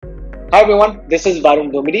Hi everyone, this is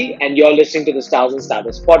Varun Dumidi and you're listening to the Stars and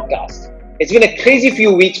Startups podcast. It's been a crazy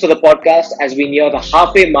few weeks for the podcast as we near the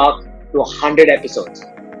halfway mark to 100 episodes.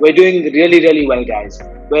 We're doing really well, guys.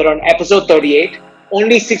 We're on episode 38,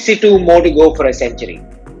 only 62 more to go for a century.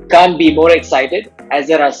 Can't be more excited as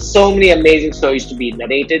there are so many amazing stories to be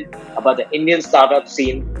narrated about the Indian startup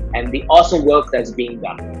scene and the awesome work that's being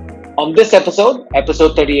done. On this episode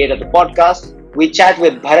 38 of the podcast, we chat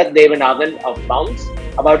with Bharath Devanathan of Bounce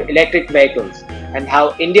about electric vehicles and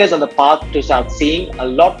how India is on the path to start seeing a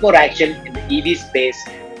lot more action in the EV space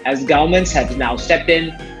as governments have now stepped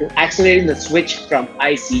in to accelerating the switch from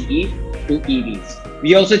ICE to EVs.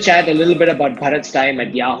 We also chat a little bit about Bharath's time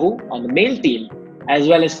at Yahoo on the mail team as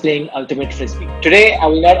well as playing Ultimate Frisbee. Today, I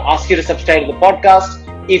will not ask you to subscribe to the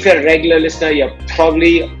podcast. If you're a regular listener, you're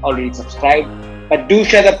probably already subscribed. But do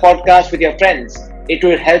share the podcast with your friends. It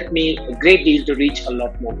will help me a great deal to reach a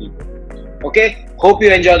lot more people. Okay, hope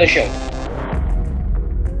you enjoy the show.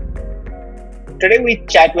 Today we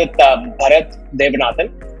chat with Bharath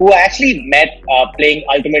Devanathan, who I actually met playing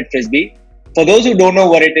Ultimate Frisbee. For those who don't know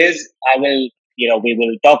what it is, we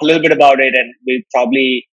will talk a little bit about it and we'll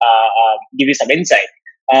probably give you some insight.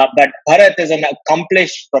 But Bharath is an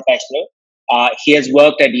accomplished professional. He has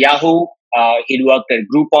worked at Yahoo. He worked at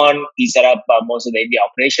Groupon. He set up most of the India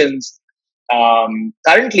operations.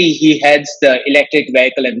 Currently, he heads the electric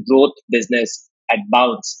vehicle and growth business at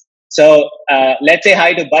Bounce. So let's say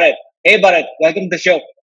hi to Bharath. Hey Bharat, welcome to the show.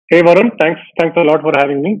 Hey Varun, thanks a lot for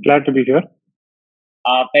having me. Glad to be here.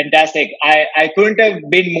 Fantastic. I couldn't have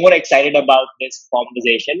been more excited about this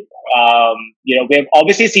conversation. We've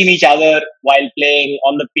obviously seen each other while playing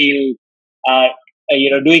on the field,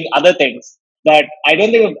 doing other things, but I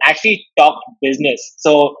don't think we've actually talked business.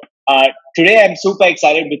 So today I'm super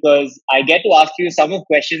excited because I get to ask you some of the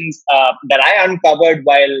questions that I uncovered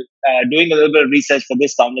while doing a little bit of research for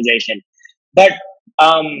this conversation. But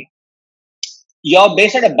um, you're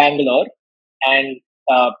based out of Bangalore, and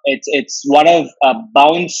it's one of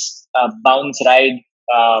Bounce Ride.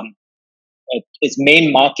 Its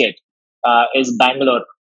main market is Bangalore.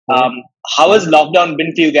 Mhm. How has lockdown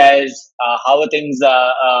been for you guys? How are things,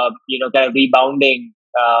 kind of rebounding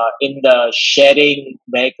in the sharing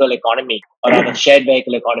vehicle economy or the shared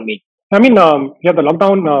vehicle economy? The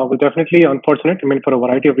lockdown was definitely unfortunate. I mean, for a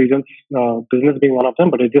variety of reasons, business being one of them,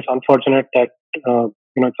 but it's just unfortunate that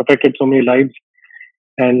it's affected so many lives,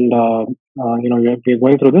 and we're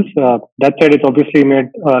going through this. That said, it's obviously made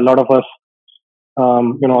a lot of us,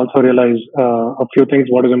 also realize a few things: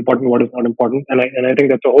 what is important, what is not important, and I think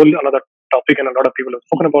that's a whole another topic, and a lot of people have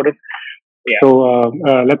spoken about it. Yeah. So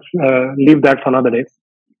let's leave that for another day.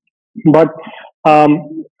 But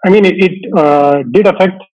it did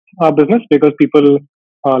affect our business because people,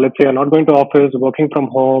 let's say, are not going to office, working from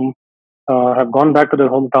home, have gone back to their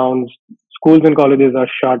hometowns. Schools and colleges are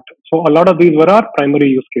shut. So a lot of these were our primary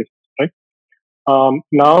use cases, right?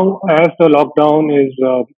 Now, as the lockdown is,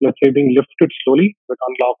 let's say, being lifted slowly with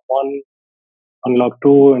unlock one, unlock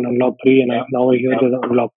two, and unlock three, and now we're here with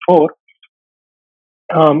unlock four,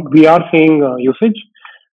 we are seeing usage.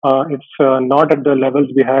 It's not at the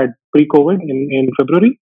levels we had pre-COVID in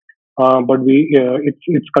February, but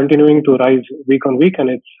it's continuing to rise week on week, and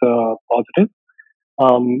it's positive.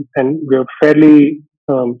 And we're fairly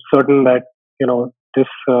certain that this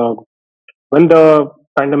when the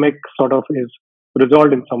pandemic sort of is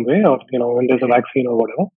resolved in some way, or when there's a vaccine or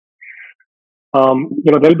whatever,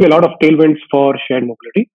 there'll be a lot of tailwinds for shared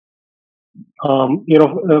mobility.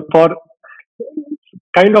 For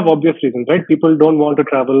kind of obvious reasons, right? People don't want to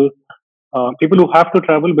travel. People who have to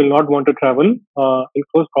travel will not want to travel in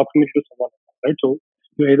close proximity to someone else, right? So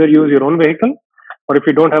you either use your own vehicle, or if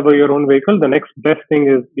you don't have your own vehicle, the next best thing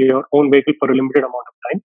is your own vehicle for a limited amount of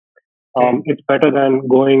time. It's better than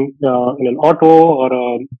going in an auto or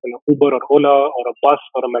Uber or Ola or a bus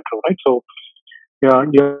or a metro, right? So yeah,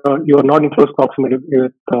 you're not in close proximity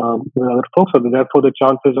with other folks, so therefore the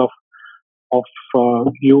chances of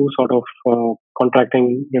you sort of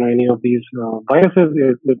contracting any of these viruses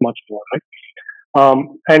is much more, right?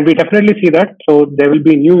 And we definitely see that. So there will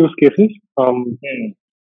be new use cases.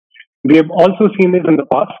 We have also seen this in the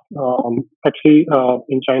past.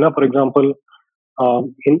 In China, for example,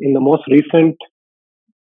 in the most recent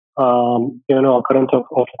occurrence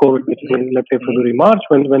of COVID, which is in, let's say, February, March,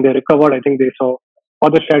 when they recovered, I think they saw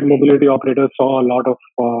other shared mobility operators saw a lot of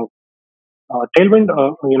tailwind.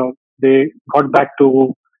 They got back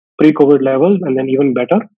to pre-COVID levels and then even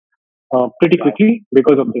better pretty quickly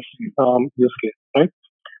because of this use case, right?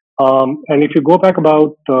 And if you go back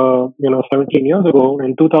about 17 years ago,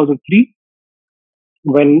 in 2003,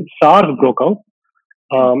 when SARS broke out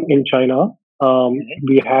in China, Mhm.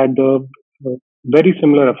 we had the very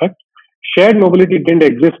similar effect. Shared mobility didn't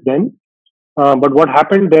exist then, but what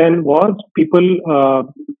happened then was people,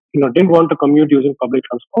 didn't want to commute using public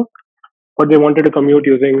transport, but they wanted to commute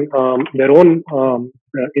using their own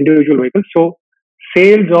individual vehicles. So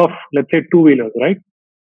sales of, let's say, two wheelers, right,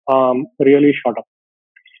 really shot up.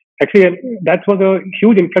 Actually, that was a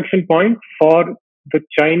huge inflection point for the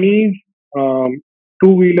Chinese um,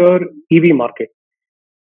 two wheeler EV market,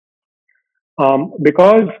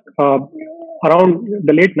 because around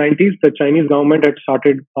the late 90s, the Chinese government had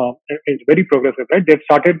started, it's very progressive, right? They've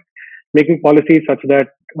started making policies such that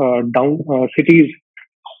down cities,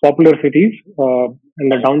 popular cities, in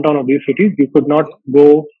the downtown of these cities, you could not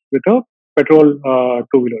go with a petrol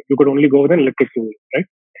two wheeler. You could only go with an electric two wheeler, right?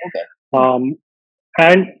 Okay. Um,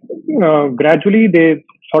 and gradually, they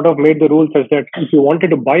sort of made the rule such that if you wanted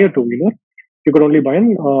to buy a two wheeler, you could only buy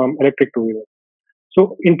an electric two wheeler.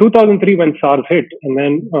 So in 2003, when SARS hit, and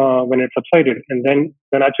then when it subsided, and then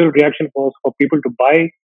the natural reaction was for people to buy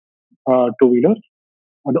two wheelers.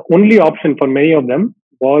 The only option for many of them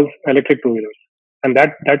was electric two wheelers, and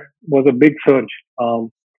that was a big surge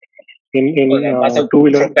Oh, in that must have two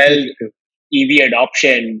wheeler propelled electric sales. EV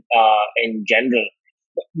adoption in general.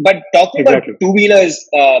 But talking about Exactly. two wheelers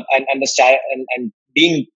and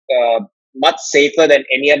being much safer than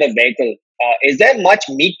any other vehicle, is there much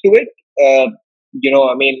meat to it?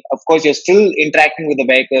 I mean, of course, you're still interacting with the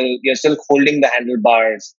vehicle, you're still holding the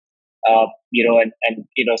handlebars,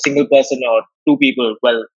 single person or two people,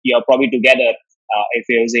 well, you're probably together if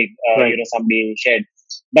you're using, Right. somebody shared.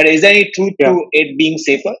 But is there any truth Yeah. to it being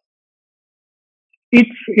safer?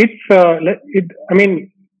 I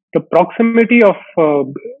mean, the proximity of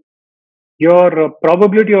your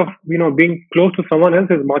probability of being close to someone else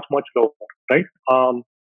is much much lower, right?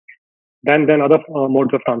 Than other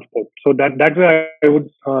modes of transport. So that's why I would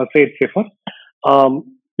say it's safer.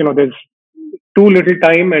 There's too little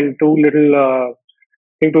time and too little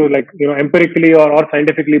thing to, like, empirically or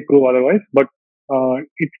scientifically prove otherwise. But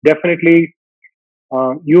it's definitely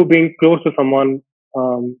you being close to someone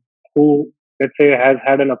who, let's say, has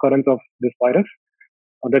had an occurrence of this virus.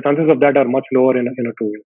 The chances of that are much lower in a two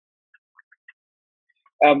wheeler.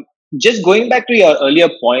 Um, just going back to your earlier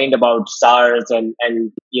point about SARS and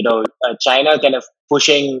China kind of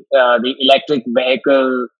pushing the electric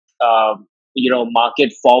vehicle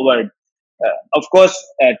market forward. Of course,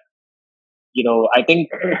 I think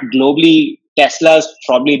globally Tesla's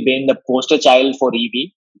probably been the poster child for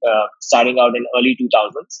EV, starting out in early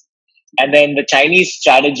 2000s, and then the Chinese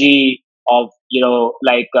strategy of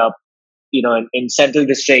in central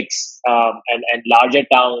districts and larger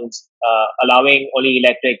towns, allowing only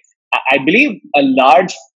electric. I believe a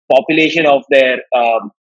large population of their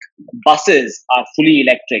buses are fully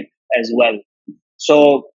electric as well.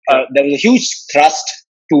 So Yeah. there was a huge thrust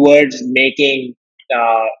towards making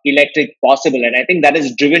electric possible, and I think that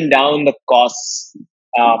has driven down the costs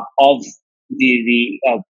of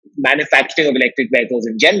the manufacturing of electric vehicles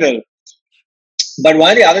in general. But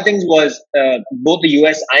one of the other things was both the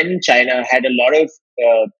US and China had a lot of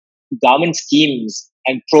government schemes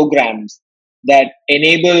and programs that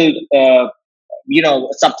enabled,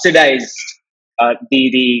 subsidized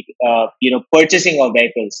the purchasing of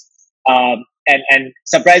vehicles. And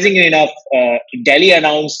surprisingly enough, Delhi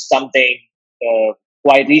announced something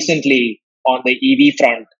quite recently on the EV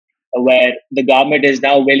front, where the government is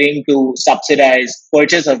now willing to subsidize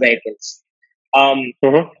purchase of vehicles. Um,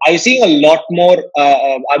 Mhm. are you seeing a lot more?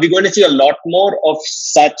 Are we going to see a lot more of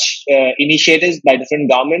such initiatives by different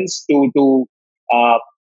governments to uh,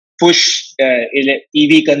 push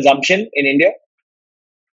EV consumption in India?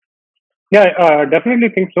 Yeah, definitely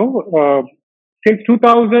think so. Since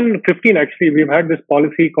 2015, actually, we've had this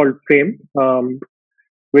policy called FAME,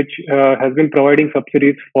 which has been providing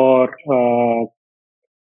subsidies for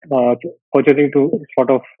uh, purchasing to sort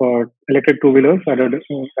of electric two wheelers at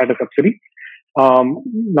a subsidy.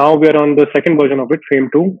 Now we are on the second version of it, FAME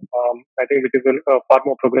 2, I think, which is far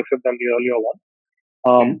more progressive than the earlier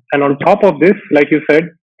one. And on top of this, like you said,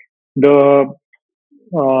 the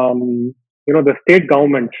the state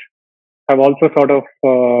governments have also sort of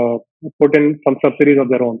put in some subsidies of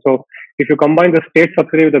their own. So if you combine the state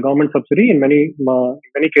subsidy with the government subsidy, in many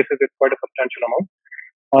cases, it's quite a substantial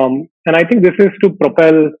amount. And I think this is to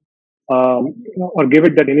propel or give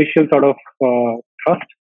it that initial sort of thrust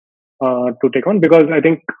to take on, because I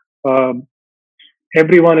think uh,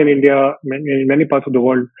 everyone in India, in many parts of the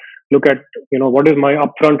world, look at what is my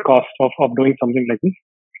upfront cost of doing something like this,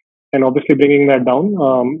 and obviously bringing that down,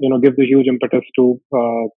 gives a huge impetus to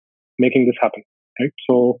making this happen, right?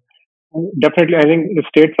 So definitely, I think the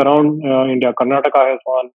states around India, Karnataka has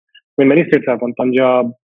one, I mean, many states have one.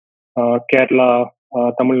 Punjab, Kerala,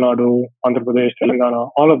 Tamil Nadu, Andhra Pradesh, Telangana,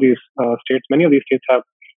 all of these states, many of these states have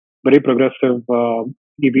very progressive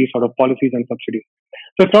EV sort of policies and subsidies.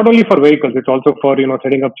 So it's not only for vehicles; it's also for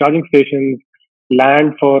setting up charging stations,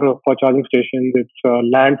 land for charging stations. It's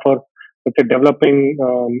land for, let's say, developing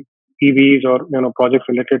EVs or projects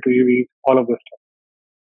related to EVs. All of this stuff.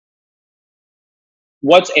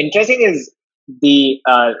 What's interesting is the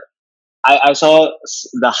I saw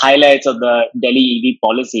the highlights of the Delhi EV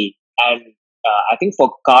policy, and I think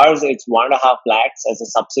for cars it's 1.5 lakhs as a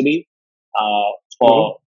subsidy. Hmm.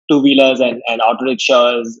 For two wheelers and auto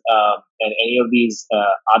rickshaws and any of these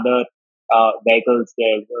other vehicles,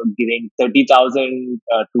 they're giving 30,000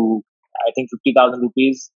 to I think 50,000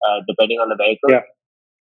 rupees, depending on the vehicle. Yeah,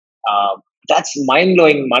 That's mind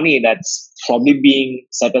blowing money that's probably being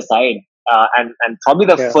set aside. And probably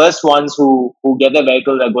the yeah, first ones who get the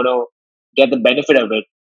vehicle are going to get the benefit of it.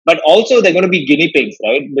 But also, they're going to be guinea pigs,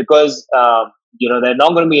 right? Because, there are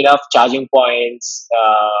not going to be enough charging points.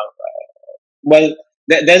 Well,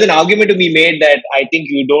 there's an argument to be made that I think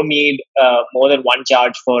you don't need more than one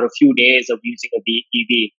charge for a few days of using a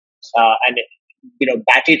EV. And,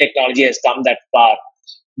 battery technology has come that far.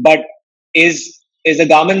 But is the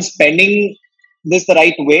government spending this the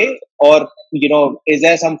right way, or is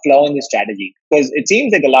there some flaw in the strategy? Because it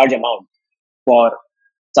seems like a large amount for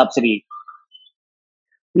subsidy.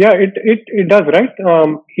 yeah. It does, right.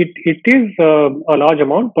 It is a large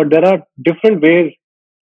amount, but there are different ways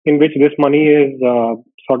in which this money is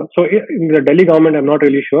sort of. So in the Delhi government, I'm not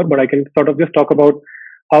really sure, but I can sort of just talk about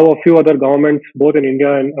how a few other governments, both in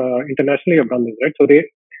India and internationally, have done this, right? So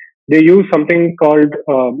they use something called,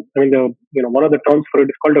 I mean, one of the terms for it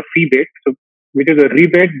is called a fee bait, so which is a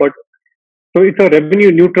rebate, but so it's a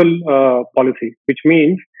revenue neutral policy, which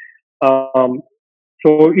means um,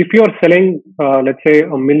 so if you are selling, let's say,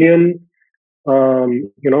 a million,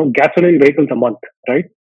 gasoline vehicles a month, right?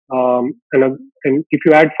 And if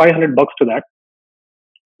you add 500 bucks to that,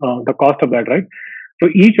 the cost of that, right? So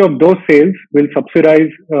each of those sales will subsidize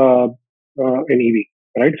an EV,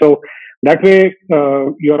 right? So that way,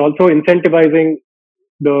 you are also incentivizing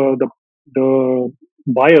the the the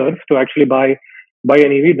buyers to actually buy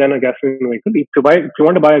an EV than a gasoline vehicle. If you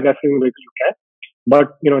want to buy a gasoline vehicle, you can, but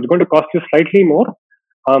it's going to cost you slightly more.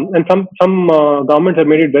 And some governments have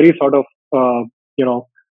made it very sort of you know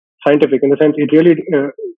scientific in the sense it really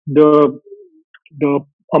the the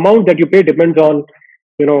amount that you pay depends on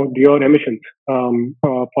your emissions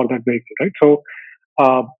for that vehicle, right?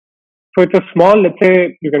 Uh, so it's a small, let's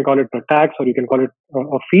say, you can call it a tax or you can call it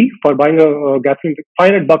a fee for buying a gasoline.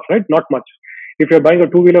 500 bucks, right? Not much. If you're buying a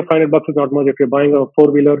two wheeler, 500 bucks is not much. If you're buying a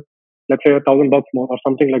four wheeler, let's say 1,000 bucks more or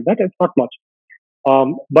something like that, it's not much.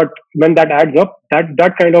 But when that adds up,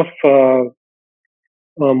 that kind of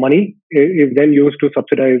money is then used to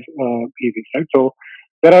subsidize EVs, right? So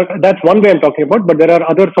that's one way I'm talking about, but there are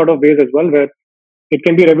other sort of ways as well where it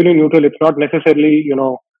can be revenue neutral. It's not necessarily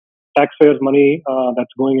taxpayers' money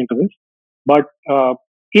that's going into this, but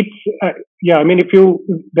it's yeah. I mean, if you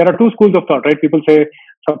there are two schools of thought, right? People say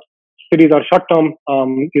subsidies are short term,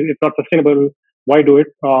 it's not sustainable. Why do it?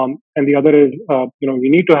 And the other is we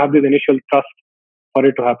need to have this initial trust for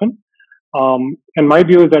it to happen. And my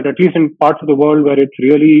view is that at least in parts of the world where it's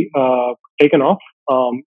really taken off,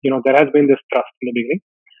 there has been this trust in the beginning.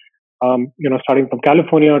 Starting from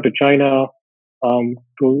California to China,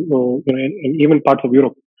 to in even parts of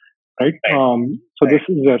Europe, right? Right. So this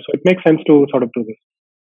is there. So it makes sense to sort of do this.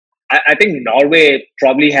 I think Norway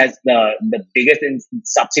probably has the biggest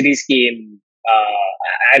subsidy scheme.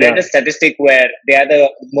 I read Yeah, a statistic where they are the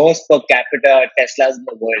most per capita Teslas in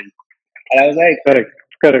the world, and correct,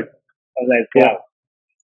 correct. I was like, Yeah, wow.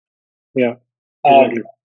 yeah, Um, exactly.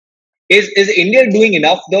 is India doing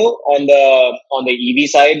enough though on the EV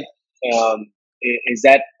side? Is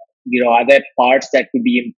that are there parts that could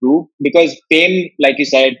be improved? Because FAME, like you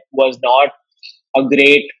said, was not a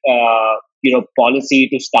great policy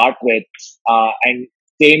to start with, and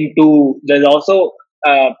same too. There's also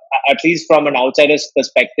at least from an outsider's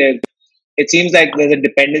perspective, it seems like there's a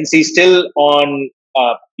dependency still on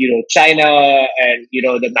China, and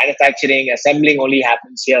the manufacturing assembling only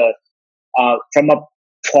happens here. From a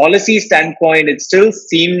policy standpoint, it still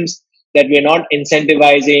seems that we're not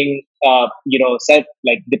incentivizing, self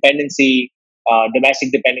like dependency,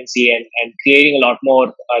 domestic dependency, and creating a lot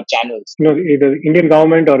more channels. The Indian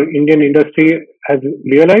government or Indian industry has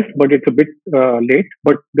realized, but it's a bit late.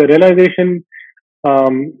 But the realization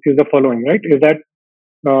is the following, right? Is that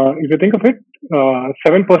if you think of it,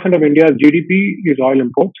 7% of India's GDP is oil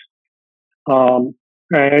imports. Um,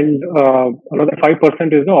 and another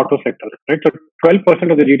 5% is the auto sector, right? So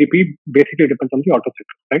 12% of the GDP basically depends on the auto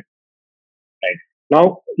sector, right? Right.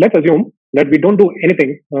 Now, let's assume that we don't do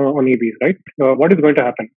anything on EVs, right? What is going to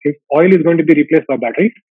happen? If oil is going to be replaced by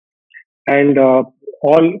batteries, and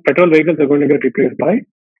all petrol vehicles are going to get replaced by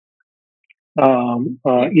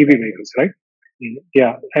EV vehicles, right? Mhm.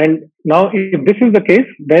 Yeah. And now, if this is the case,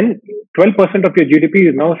 then 12% of your GDP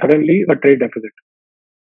is now suddenly a trade deficit,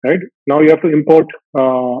 right? Now you have to import,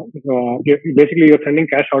 basically, you're sending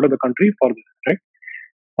cash out of the country for this, right?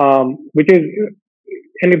 Which is,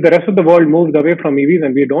 and if the rest of the world moves away from EVs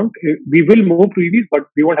and we don't, we will move to EVs, but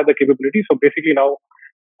we won't have the capability. So basically, now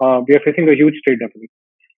we are facing a huge trade deficit.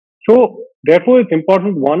 So therefore, it's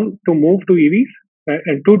important, one, to move to EVs,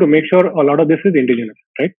 and two, to make sure a lot of this is indigenous,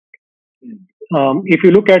 right? Mm. If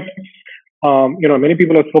you look at, many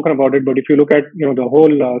people have spoken about it, but if you look at, the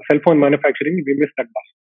whole cell phone manufacturing, we missed that bus,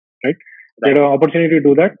 right? We Right. had an opportunity to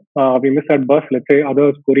do that. We missed that bus. Let's say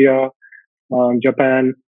others, Korea,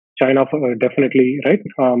 Japan, China, definitely, right?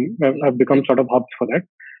 Have become sort of hubs for that.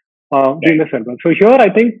 We Right. missed that bus. So here, I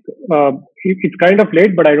think it's kind of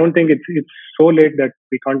late, but I don't think it's so late that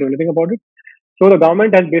we can't do anything about it. So the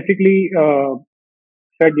government has basically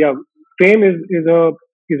said, yeah, FAME is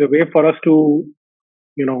a way for us to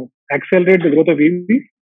accelerate the growth of EVs.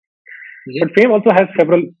 Mhm. But FAME also has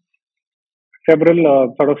several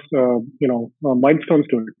sort of milestones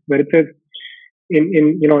to it, where it says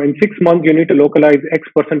in 6 months you need to localize X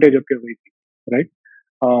percentage of your vehicle, right?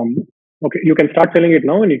 Um, okay, you can start selling it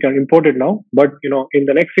now and you can import it now, but in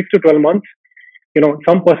the next 6 to 12 months,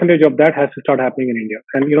 some percentage of that has to start happening in India,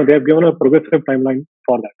 and they have given a progressive timeline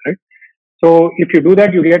for that, right? So if you do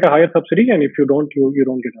that, you get a higher subsidy, and if you don't, you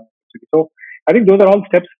don't get a subsidy. So I think those are all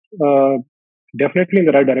steps, definitely in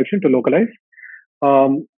the right direction to localize.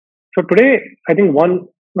 So today, I think one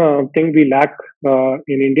thing we lack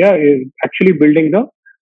in India is actually building the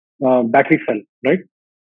battery cell, right?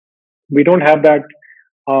 We don't have that,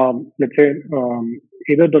 let's say,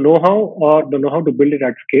 either the know-how or the know-how to build it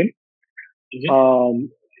at scale. Mhm.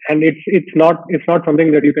 And it's not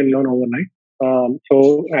something that you can learn overnight. So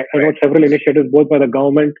I know Right. several initiatives, both by the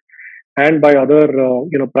government and by other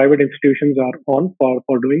private institutions, are on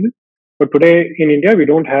for doing this. But today in India, we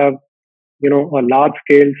don't have a large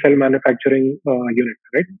scale cell manufacturing unit,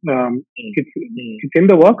 right? Mm. It's Mm. it's in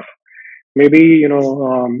the works. Maybe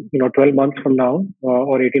 12 months from now,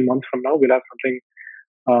 or 18 months from now, we'll have something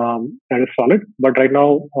that is solid. But right now,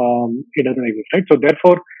 it doesn't exist, right? So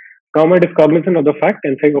therefore, government is cognizant of the fact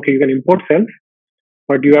and saying, okay, you can import cells,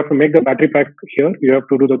 but you have to make the battery pack here. You have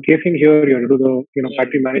to do the casing here. You have to do the Mm.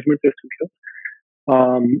 battery management system here.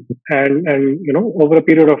 And over a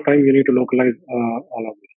period of time, you need to localize all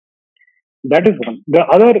of this. That is one. The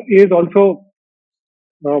other is also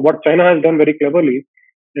what China has done very cleverly,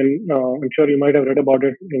 and I'm sure you might have read about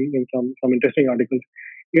it in some interesting articles,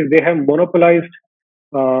 is they have monopolized,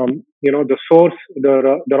 the source,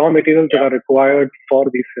 the raw materials that Yeah. are required for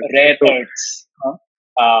these cells. Rare So, earths. uh,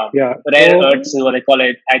 uh, yeah. Rare So, earths is what they call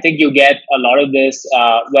it. I think you get a lot of this.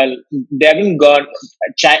 Well, they haven't gone.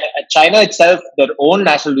 China itself, their own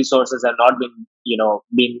natural resources have not been,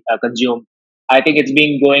 being consumed. I think it's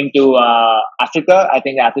been going to Africa. I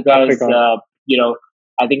think Africa is, Africa,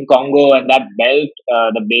 I think Congo and that belt,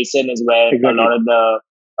 the basin is where a exactly, lot of the,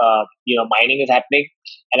 mining is happening.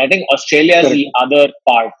 And I think Australia is correct. the other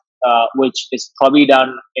part, which is probably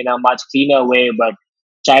done in a much cleaner way, but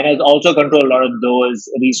China has also controlled a lot of those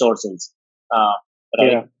resources, uh,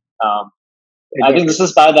 right? Yeah, Um, I think exactly. this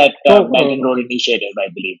is part of that So, Belt and Road Initiative, I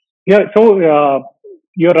believe. yeah, so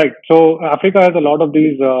you're right. So Africa has a lot of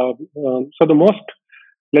these. So the most,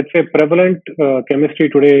 let's say, prevalent chemistry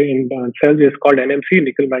today in cells is called NMC,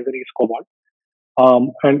 nickel, manganese, cobalt.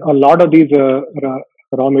 And a lot of these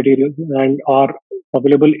raw materials and are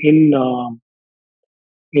available in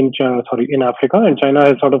Africa, and China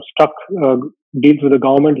has sort of struck deals with the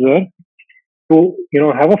government there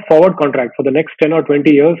to have a forward contract for the next 10 or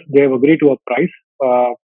 20 years. They have agreed to a price,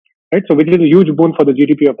 right? So which is a huge boon for the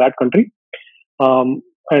GDP of that country. Um,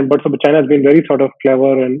 and but so China has been very sort of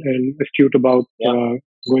clever and astute about Yeah.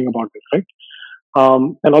 going about this, right?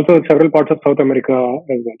 And also in several parts of South America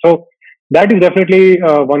as well. So that is definitely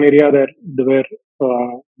one area where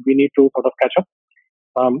we need to sort of catch up.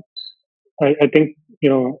 Um, I think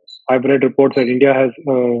I've read reports that India has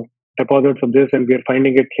deposits of this, and we are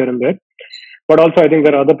finding it here and there. But also, I think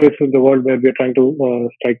there are other places in the world where we are trying to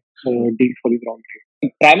strike deals for these raw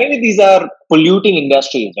materials. Primarily, these are polluting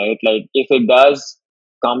industries, right? Like if it does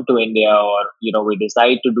come to India, or we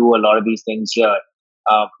decide to do a lot of these things here,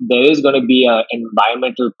 there is going to be an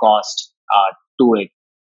environmental cost to it.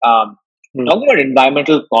 Um, Mm. Talking about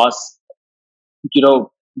environmental costs, you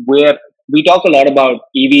know, where we talk a lot about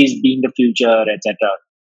EVs being the future, etc.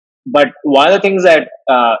 But one of the things that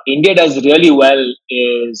India does really well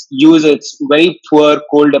is use its very poor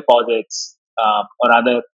coal deposits, or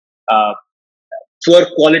rather, uh, poor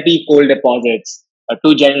quality coal deposits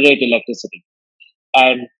to generate electricity.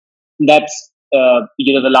 And that's,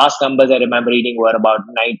 the last numbers I remember reading were about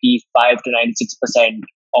 95 to 96%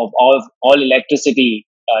 of all electricity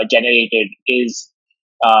generated is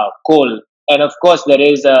coal. And of course, there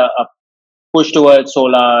is a push towards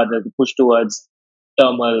solar, there's a push towards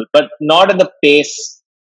thermal, but not at the pace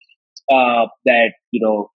that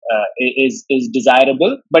is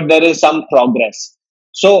desirable. But there is some progress.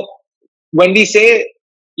 So when we say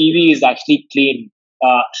EV is actually clean,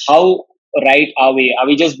 how right are we? Are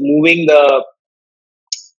we just moving the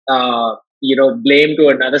blame to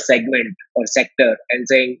another segment or sector and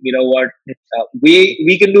saying, you know what,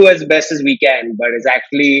 we can do as best as we can, but it's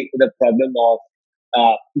actually the problem of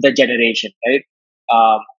the generation, right?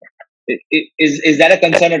 Um, is that a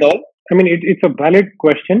concern at all? I mean, it's a valid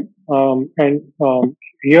question, and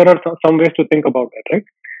here are some ways to think about that, right?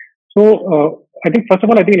 So, I think first of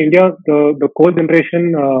all, I think in India, the coal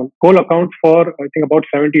generation, coal accounts for I think about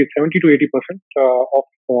 70 to 80%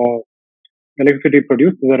 of electricity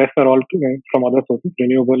produced. The rest are all from other sources,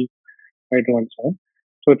 renewable, hydro, and so on.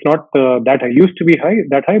 So it's not that high. Used to be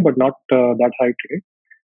that high, but not that high today.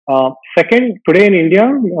 Second, today in India,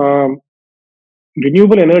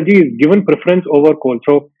 renewable energy is given preference over coal.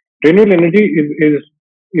 So renewable energy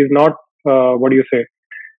is not what do you say?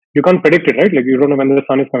 You can't predict it, right? Like you don't know when the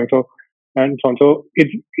sun is coming. So and so on. So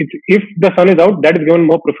it's if the sun is out, that is given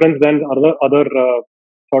more preference than other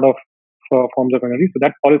sort of forms of energy. So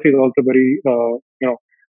that policy is also very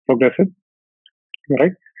progressive,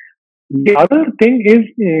 right? The other thing is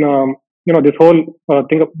this whole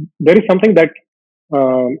thing. There is something that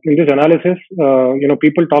in this analysis,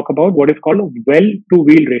 people talk about what is called a well to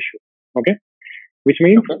wheel ratio. Okay, which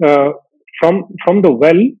means Okay. from the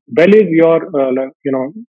well is your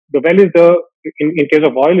the well is the in case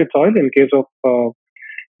of oil it's oil, in case of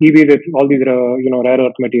EVs it's all these rare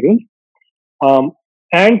earth materials, um,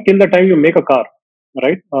 and till the time you make a car,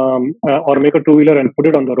 right, or make a two wheeler and put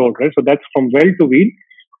it on the road, right. So that's from well to wheel.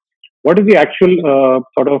 What is the actual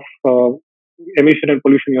sort of emission and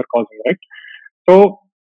pollution you're causing, right? So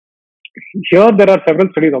here there are several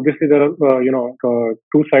studies. Obviously, there are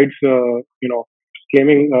two sides,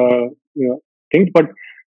 claiming things, but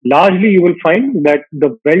largely you will find that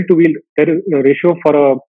the well to wheel there is a ratio for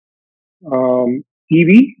a EV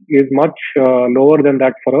is much lower than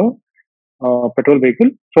that for a petrol vehicle.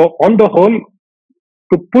 So on the whole,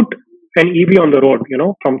 to put an EV on the road,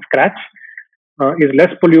 from scratch, is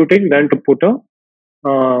less polluting than to put a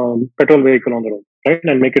petrol vehicle on the road, right,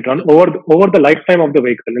 and make it run over the lifetime of the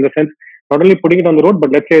vehicle. In the sense, not only putting it on the road,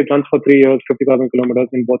 but let's say it runs for 3 years, 50,000 kilometers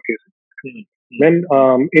in both cases. Hmm. Then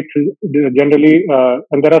it's generally,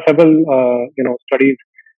 and there are several studies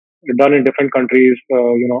done in different countries,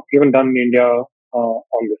 even done in India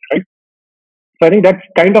on this, right? So I think that's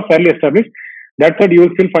kind of fairly established. That said, you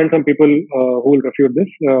will still find some people who will refute this,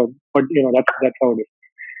 but that's how it is,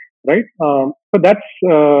 right? So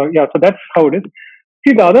that's how it is.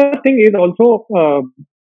 See, the other thing is also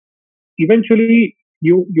eventually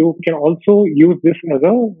you can also use this as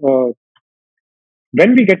a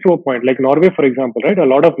when we get to a point like Norway, for example, right? A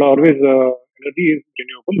lot of Norway's energy is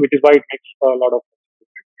renewable, which is why it makes a lot of sense.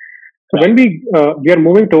 So Right. when we are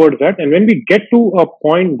moving towards that, and when we get to a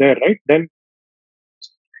point there, right, then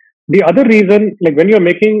the other reason, like when you're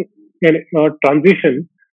making a transition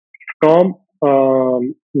from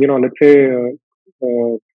let's say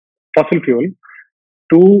fossil fuel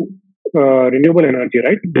to renewable energy,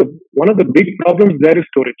 right? One of the big problems there is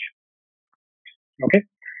storage. Okay,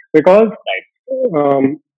 because Right.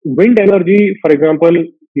 wind energy, for example,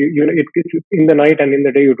 it's in the night and in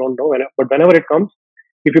the day you don't know, but whenever it comes,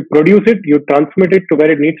 if you produce it, you transmit it to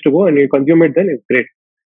where it needs to go, and you consume it, then it's great.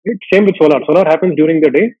 It's same with solar. Solar happens during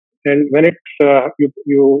the day, and when it's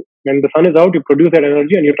you when the sun is out, you produce that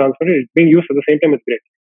energy and you transmit it. It's being used at the same time. It's great.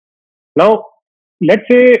 Now, let's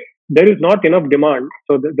say there is not enough demand,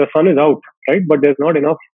 so the sun is out, right? But there's not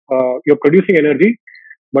enough. You're producing energy,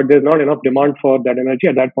 but there's not enough demand for that energy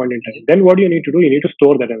at that point in time. Then what do you need to do? You need to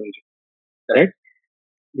store that energy, right?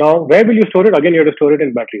 Now, where will you store it? Again, you have to store it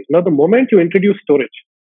in batteries. Now, the moment you introduce storage,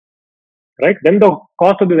 right, then the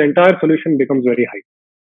cost of this entire solution becomes very high.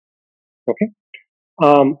 Okay.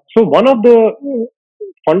 So one of the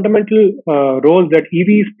fundamental roles that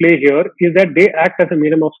EVs play here is that they act as a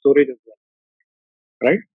medium of storage as well,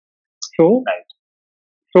 right? So, Right.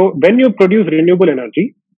 so when you produce renewable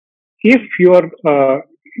energy, if you're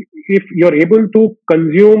if you're able to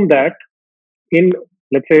consume that in,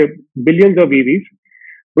 let's say, billions of EVs,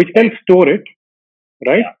 which can Right. store it,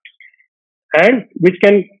 right, Yeah. and which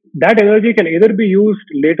can, that energy can either be used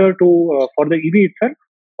later to for the EV itself,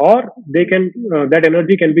 or they Mm. can that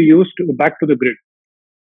energy can be used back to the grid.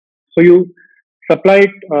 So you supply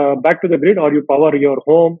it back to the grid, or you power your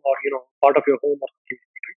home, or part of your home or something.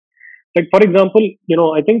 Like for example,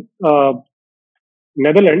 I think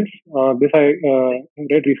Netherlands. This I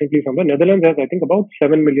read recently somewhere. Netherlands has, I think, about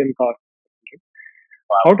 7 million cars.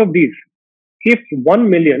 Wow. Out of these, if 1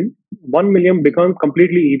 million becomes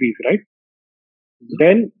completely EVs, right? Mhm.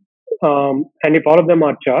 Then, and if all of them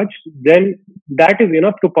are charged, then that is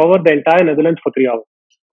enough to power the entire Netherlands for 3 hours,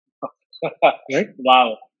 right? Wow.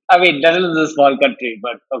 I mean, Netherlands is a small country,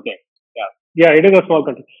 but okay. Yeah. Yeah, it is a small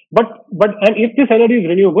country, but and if this energy is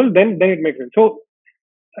renewable, then it makes sense. So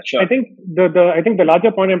I Sure. think the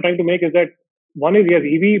larger point I'm trying to make is that one is, yes,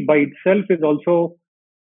 EV by itself is also,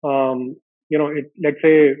 let's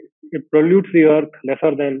say, it pollutes the earth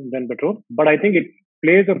lesser than petrol, but I think it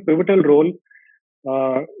plays a pivotal role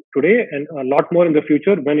uh, today and a lot more in the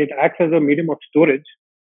future when it acts as a medium of storage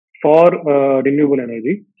for renewable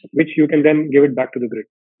energy, which you can then give it back to the grid.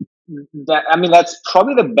 I mean, that's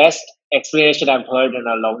probably the best explanation I've heard in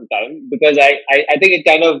a long time because I think it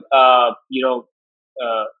kind of, uh,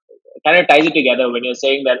 kind of ties it together when you're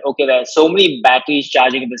saying that, okay, there are so many batteries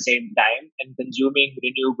charging at the same time and consuming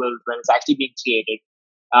renewables when it's actually being created.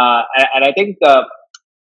 And I think,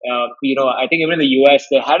 I think even in the US,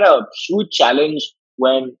 they had a huge challenge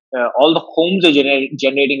when all the homes are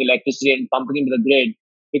generating electricity and pumping into the grid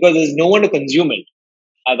because there's no one to consume it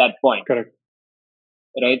at that point, Correct.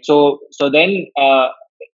 right? So then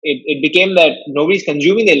it became that nobody's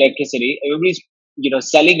consuming the electricity, everybody's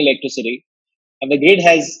selling electricity, and the grid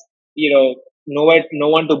has no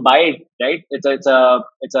one to buy it, right? It's a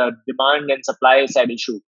demand and supply side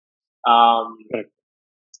issue. Um, Correct.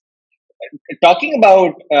 Talking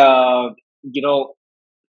about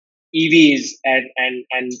EVs and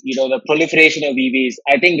the proliferation of EVs.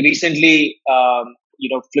 I think recently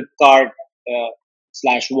Flipkart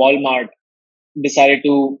slash Walmart decided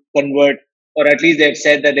to convert, or at least they've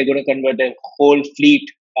said that they're going to convert their whole fleet,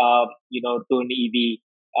 to an EV,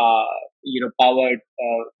 powered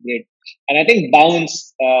grid. And I think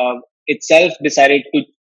Bounce itself decided to,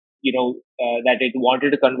 that it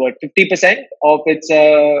wanted to convert 50% of its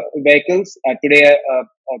vehicles. Today,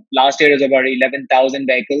 last year was about 11,000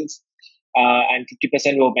 vehicles, and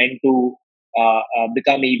 50% were meant to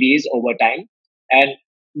become EVs over time. And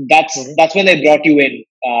Mhm. that's when they brought you in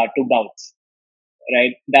to Bounce,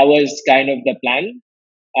 right? That was kind of the plan.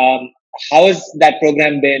 Um, how has that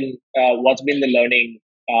program been? What's been the learning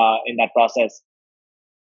in that process?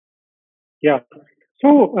 Yeah. So,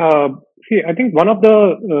 see, I think one of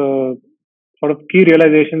the sort of key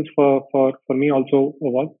realizations for me also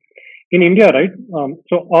was in India, right?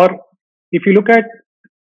 Or if you look at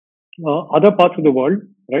other parts of the world,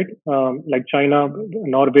 right, like China,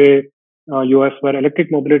 Norway, US, where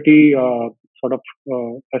electric mobility sort of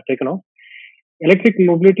has taken off. Electric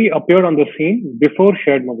mobility appeared on the scene before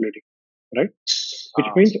shared mobility, right? Which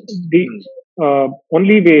Uh, means the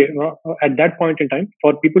only way at that point in time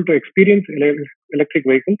for people to experience electric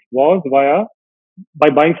vehicles was by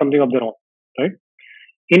buying something of their own, right?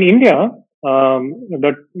 In India,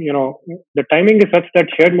 that the timing is such that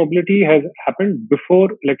shared mobility has happened before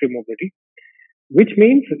electric mobility, which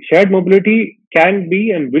means shared mobility can be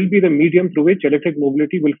and will be the medium through which electric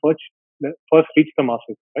mobility will first reach the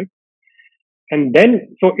masses, right? And then,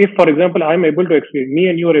 so if, for example, I'm able to experience, me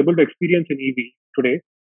and you are able to experience an EV today,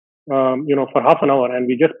 for half an hour, and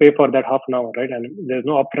we just pay for that half an hour, right? And there's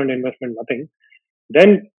no upfront investment, nothing.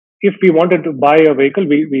 Then, if we wanted to buy a vehicle,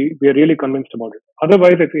 we are really convinced about it.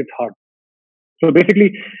 Otherwise, it's hard. So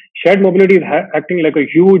basically, shared mobility is acting like a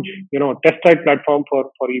huge, test ride platform for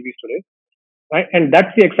EVs today, right? And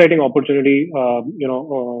that's the exciting opportunity,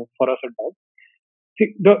 for us at Bob. See,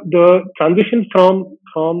 the transition from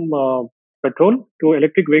petrol to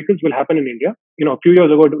electric vehicles will happen in India. A few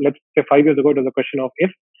years ago, let's say 5 years ago, it was a question of if,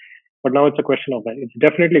 but now it's a question of when. It's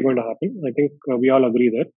definitely going to happen. I think we all agree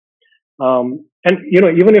there. And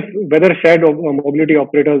even if whether shared mobility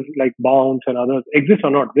operators like Bounce and others exist or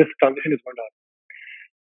not, this transition is going to happen.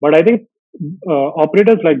 But I think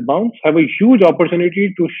operators like Bounce have a huge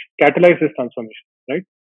opportunity to catalyze this transformation, right?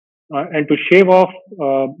 And to shave off,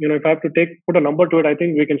 if I have to put a number to it, I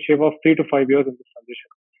think we can shave off 3 to 5 years in this transition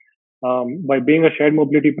by being a shared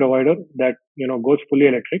mobility provider that goes fully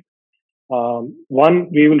electric. One,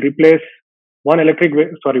 we will replace one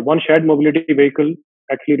shared mobility vehicle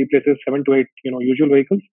actually replaces 7 to 8 usual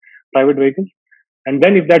vehicles. private vehicles. And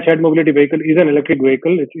then if that shared mobility vehicle is an electric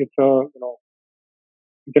vehicle, it's a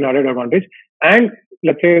it's an added advantage. And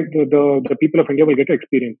let's say the people of India will get to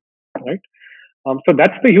experience, right? So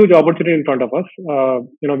that's the huge opportunity in front of us.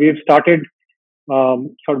 We've started.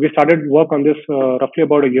 So we started work on this roughly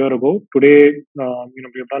about a year ago. Today,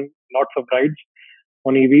 we've done lots of rides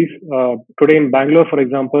on EVs. Today in Bangalore, for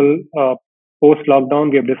example, post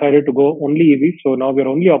lockdown, we have decided to go only EVs. So now we're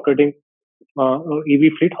only operating EV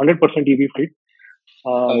fleet, 100% EV fleet,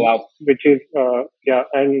 Oh wow. which is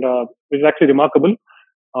and which is actually remarkable.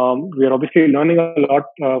 We are obviously learning a lot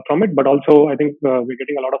from it, but also I think we're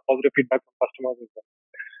getting a lot of positive feedback from customers as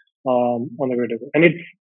well on the way to go. And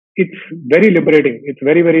it's very liberating. It's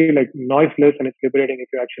very very like noiseless, and it's liberating if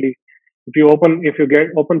you actually if you get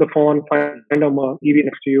open the phone, find a EV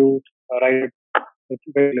next to you, ride it. It's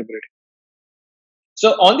very liberating.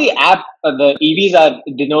 So on the app, the EVs are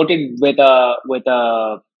denoted with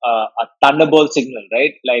a thunderbolt signal,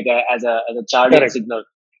 right? Like as a charging Correct. signal.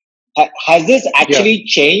 Has this Yeah. actually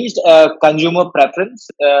changed consumer preference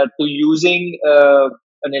to using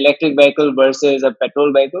an electric vehicle versus a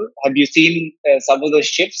petrol vehicle? Have you seen some of those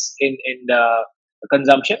shifts in the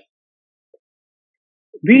consumption?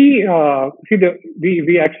 We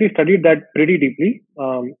we actually studied that pretty deeply.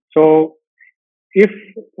 So if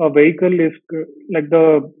a vehicle is like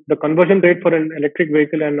the conversion rate for an electric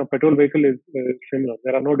vehicle and a petrol vehicle is similar.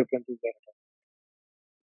 There are no differences there.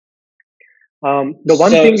 The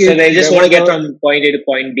one So thing so is they just there want to was get a from point A to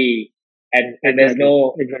point B, and there's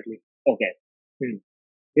no exactly. okay. Hmm.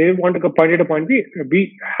 They want to go point A to point B.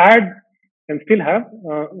 We had and still have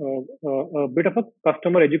a bit of a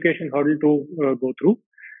customer education hurdle to go through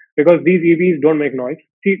because these EVs don't make noise.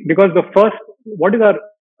 See, because the first, what is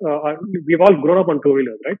we've all grown up on two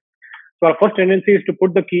wheelers, right? So our first tendency is to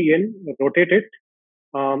put the key in, rotate it,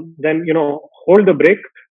 then hold the brake,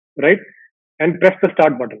 right, and press the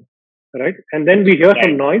start button, right, and then we hear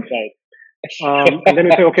some Right, noise, right, and then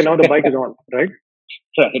we say, okay, now the bike is on, right?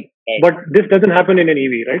 right, right, But this doesn't happen in an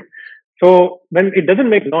EV, right? So when it doesn't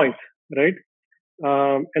make noise, right,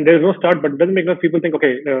 and there is no start, but it doesn't make noise, people think,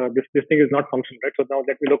 okay, this thing is not functional, right? So now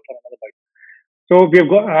let me look for another bike. So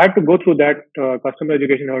I had to go through that customer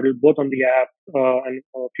education hurdle, both on the app and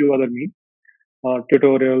a few other means,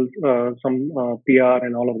 tutorials, some PR,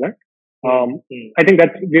 and all of that. mm. I think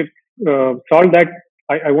that we've solved that.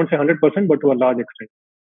 I won't say 100%, but to a large extent.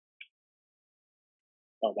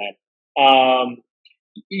 Oh man.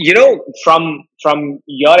 From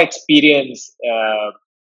your experience,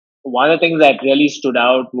 one of the things that really stood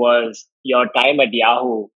out was your time at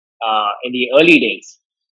Yahoo in the early days,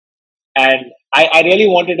 and I really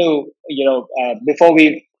wanted to, before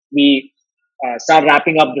we start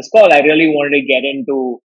wrapping up this call, I really wanted to get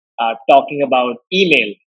into talking about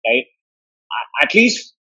email, right? At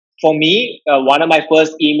least for me, one of my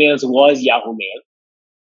first emails was Yahoo Mail.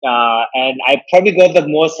 And I probably got the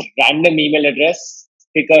most random email address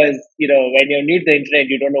because when you're new to the internet,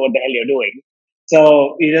 you don't know what the hell you're doing.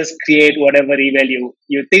 So you just create whatever email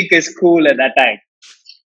you think is cool at that time.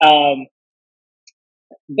 Um,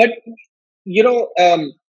 but you know,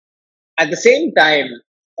 at the same time,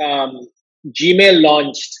 um, Gmail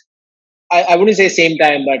launched. I wouldn't say same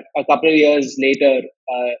time, but a couple of years later,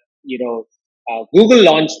 Google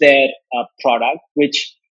launched their product,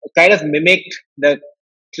 which kind of mimicked the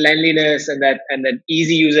cleanliness and that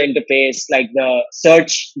easy user interface like the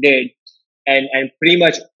search did, and pretty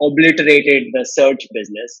much obliterated the search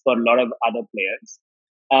business for a lot of other players.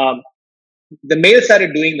 Um, the mail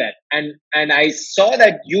started doing that, and I saw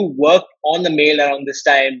that you worked on the mail around this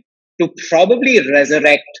time to probably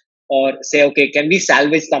resurrect or say, okay, can we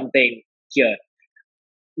salvage something here?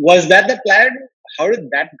 Was that the plan? How did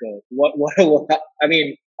that go? What I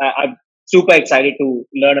mean, I'm super excited to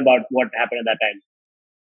learn about what happened at that time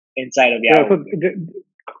inside of Yeah. Yahoo.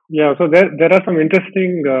 So so there are some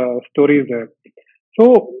interesting stories there.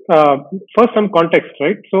 So first, some context,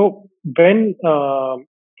 right? So when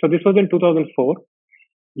so this was in 2004.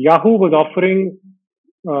 Yahoo was offering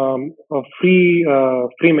a free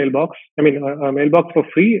mailbox. I mean, a mailbox for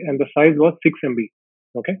free, and the size was 6 MB.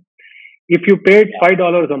 Okay. If you paid Yeah.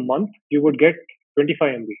 $5 a month, you would get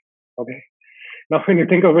 25 MB. Okay. Now, when you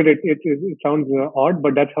think of it, it sounds odd,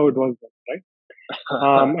 but that's how it was, right?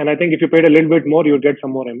 And I think if you paid a little bit more, you'd get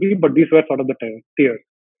some more MB. But these were sort of the tiers.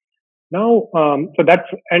 Now, so that's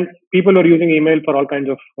and people are using email for all kinds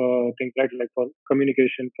of things, right? Like for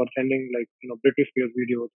communication, for sending, like Britney Spears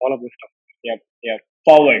videos, all of this stuff. Yep, yep.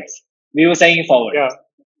 Forwards. We were saying Yeah, forwards.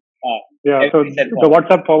 Yeah, so Everybody said the forward.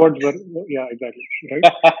 WhatsApp forwards were, yeah, exactly,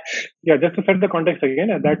 right? Yeah, just to set the context again,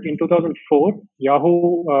 that in 2004,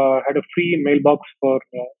 Yahoo had a free mailbox for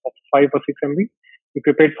of 5 or 6 MB. If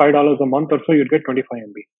you paid $5 a month or so, you'd get 25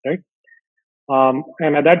 MB, right?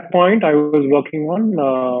 And at that point, I was working on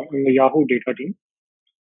in the Yahoo data team.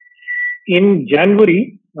 In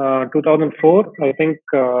January 2004, I think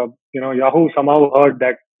Yahoo somehow heard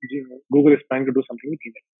that Google is trying to do something with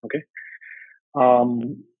email. Okay.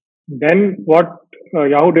 Then what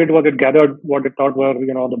Yahoo did was it gathered what it thought were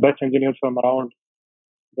the best engineers from around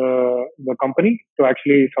the company to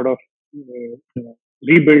actually sort of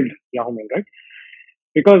rebuild Yahoo Mail, right?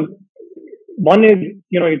 Because one is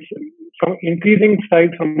it's from increasing size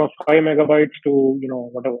from a 5 megabytes to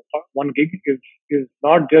whatever 1 gig is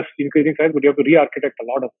not just increasing size, but you have to re-architect a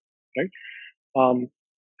lot of it, right?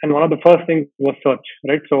 And one of the first things was search,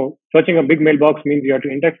 right? So searching a big mailbox means you have to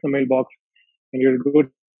index the mailbox and you do it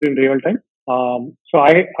in real time. So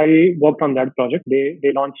I worked on that project.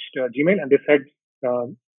 They launched Gmail and they said uh,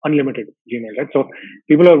 unlimited Gmail, right? So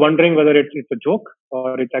people are wondering whether it's a joke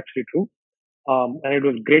or it's actually true. And it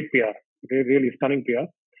was great PR, really stunning PR.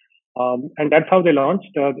 And that's how they launched.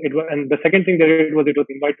 It was, and the second thing they did was it was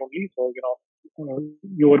invite only. So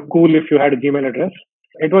you were cool if you had a Gmail address.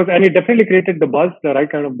 It was, and it definitely created the buzz, the right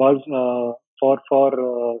kind of buzz for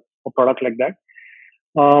a product like that.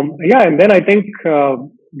 Yeah, and then I think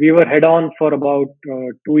we were head on for about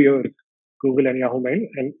 2 years, Google and Yahoo Mail,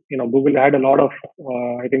 and Google had a lot of,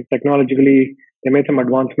 I think technologically they made some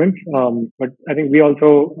advancements, but I think we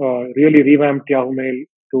also really revamped Yahoo Mail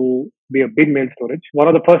to be a big mail storage. One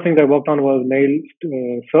of the first things I worked on was mail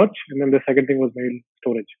search, and then the second thing was mail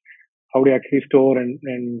storage. How do you actually store and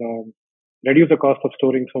reduce the cost of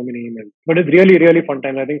storing so many emails? But it's really really fun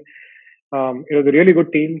time. I think it was a really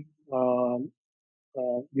good team.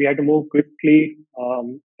 We had to move quickly.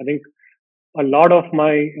 I think a lot of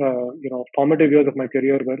my formative years of my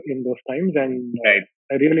career were in those times, and Right.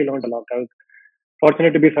 I really learned a lot. I was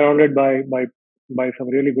fortunate to be surrounded by some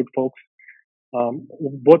really good folks,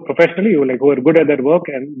 both professionally, who are good at their work,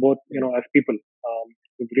 and both as people.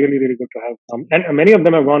 It's really really good to have, and many of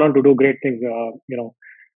them have gone on to do great things.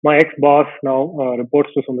 My ex boss now reports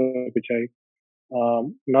to Sundar Pichai.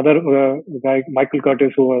 Another guy, Michael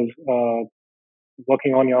Curtis, who was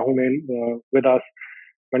working on Yahoo Mail with us,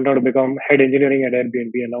 went on to become head engineering at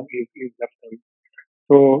Airbnb, and now he's left them.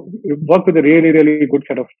 So we worked with a really, really good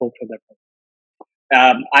set of folks at that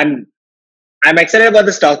time. I'm excited about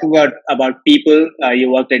this talking about people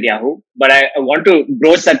you worked at Yahoo, but I want to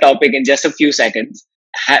broach that topic in just a few seconds.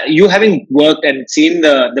 You having worked and seen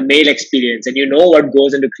the mail experience, and you know what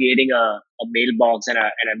goes into creating a mailbox and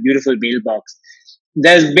a beautiful mailbox.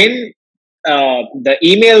 There's been the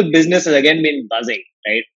email business has again been buzzing,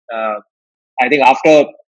 right? I think after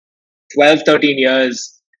 12, 13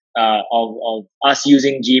 years of us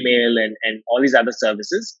using Gmail and all these other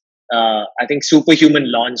services, I think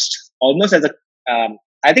Superhuman launched almost as a,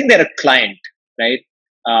 I think they're a client, right?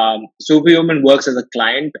 Superhuman works as a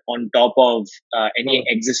client on top of any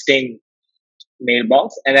existing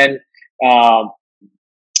mailbox. And then uh,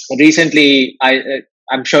 recently,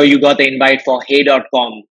 I'm sure you got the invite for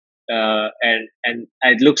Hey.com, and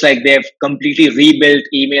it looks like they've completely rebuilt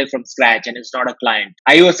email from scratch, and it's not a client.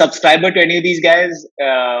 Are you a subscriber to any of these guys?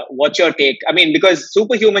 What's your take? I mean, because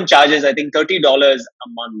Superhuman charges I think $30 a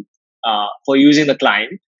month for using the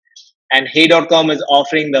client, and Hey.com is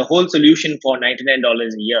offering the whole solution for $99 a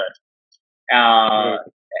year. Uh,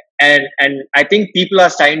 Right. and I think people are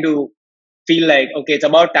starting to feel like, okay, it's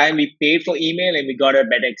about time we paid for email and we got a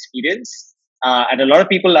better experience. And a lot of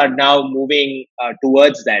people are now moving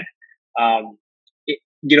towards that.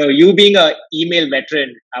 You being a email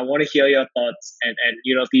veteran, I want to hear your thoughts and if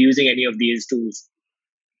you're using any of these tools.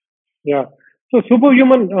 Yeah. So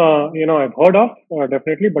Superhuman, I've heard of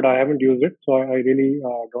definitely, but I haven't used it, so I really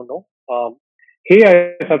don't know. Hey,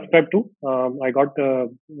 I subscribed to. I got the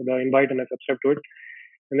invite and I subscribed to it,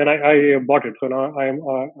 and then I bought it. So now I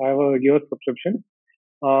have a year's subscription.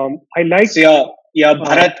 I like. So you're Uh,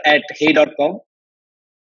 Bharath at hey.com.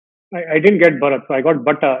 I didn't get Bharat, so I got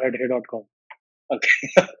Butta at hey.com. Okay.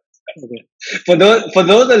 Okay. For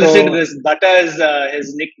those that listen to So this, Butter is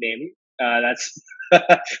his nickname. That's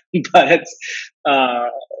Bharat's. Uh,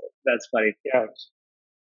 that's funny. yeah,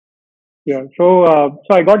 yeah. So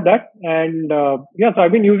I got that, and yeah. So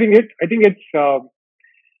I've been using it. I think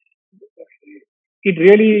it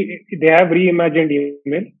really they have reimagined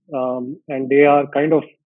email, and they are kind of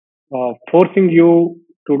forcing you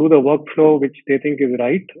to do the workflow which they think is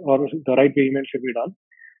right or the right way email should be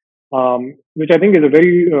done, which I think is a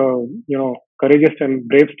very courageous and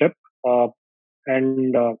brave step.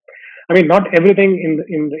 And I mean, not everything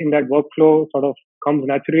in that workflow sort of comes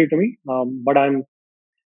naturally to me, but I'm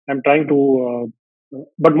trying to.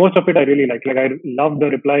 But most of it I really like. Like I love the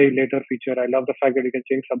reply later feature. I love the fact that you can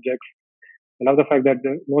change subjects. I love the fact that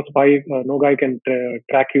no guy can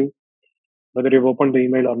track you whether you've opened the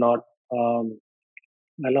email or not. Um,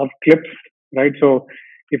 I love clips, right? So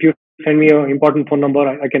if you send me an important phone number,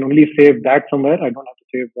 I can only save that somewhere. I don't have to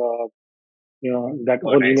save that Oh,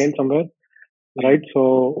 whole email nice. somewhere, Hmm. right?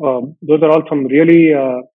 So those are all some really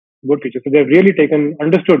good features. So they've really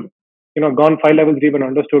understood, gone 5 levels deep and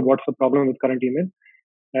understood what's the problem with current email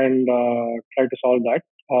and try to solve that.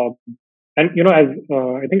 And as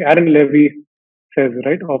I think Aaron Levy says,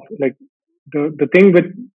 right, of like the thing with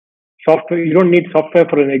software, you don't need software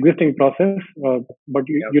for an existing process, but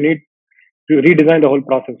Yep. you need to redesign the whole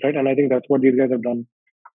process, right? And I think that's what these guys have done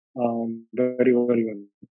very, very well.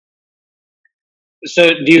 So,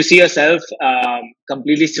 do you see yourself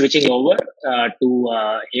completely switching over to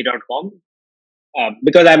Hey.com?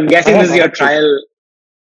 Because I'm I guessing have this is your Bharath too. trial.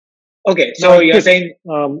 Okay, No, so I you're switched.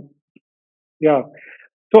 saying Yeah.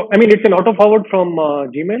 So I mean, it's an auto forward from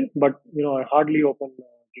Gmail, but I hardly open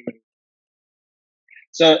Gmail.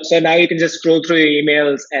 so now you can just scroll through your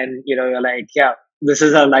emails and you're like, yeah, this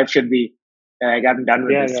is how life should be. Like I'm done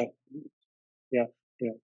with Yeah, this. yeah, yeah,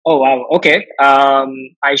 yeah. Oh wow. Okay.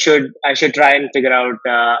 I should try and figure out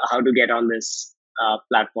how to get on this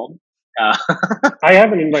platform. Uh, I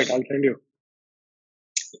have an invite. I'll send you.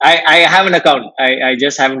 I have an account. I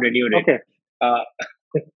just haven't renewed it. Okay, Uh,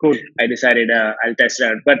 cool. I decided I'll test it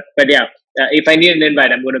out. But yeah, if I need an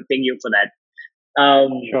invite, I'm going to ping you for that.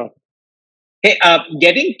 Sure. Hey,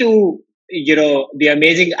 getting to the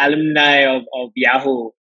amazing alumni of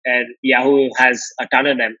Yahoo, and Yahoo has a ton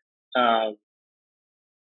of them. Uh,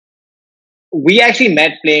 we actually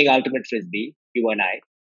met playing Ultimate Frisbee, you and I.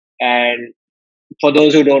 And for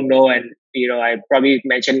those who don't know, and I probably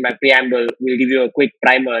mentioned my preamble, we'll give you a quick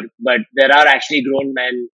primer. But there are actually grown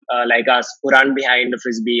men like us who run behind a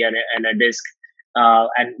frisbee and a disc,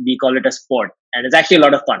 and we call it a sport, and it's actually a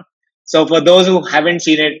lot of fun. So for those who haven't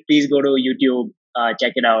seen it, please go to YouTube,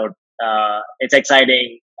 check it out. It's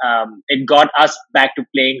exciting. It got us back to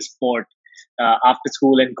playing sport after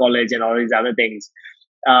school and college and all these other things.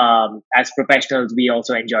 As professionals, we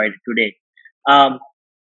also enjoy it today. Um,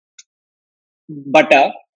 but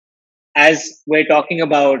as we're talking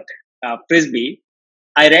about frisbee,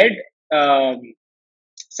 I read um,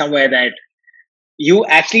 somewhere that you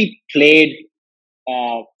actually played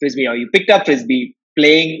frisbee, or you picked up frisbee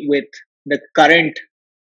playing with the current,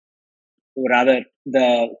 or rather,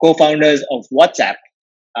 the co-founders of WhatsApp,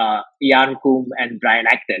 Jan Koum and Brian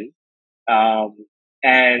Acton. Um,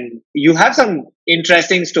 and you have some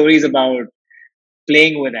interesting stories about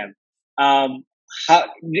playing with them. Um, how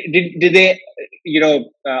did they?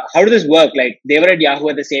 How did this work? Like they were at Yahoo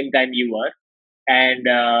at the same time you were, and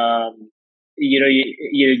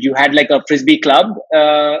you had like a frisbee club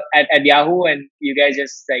at Yahoo, and you guys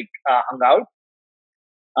just like hung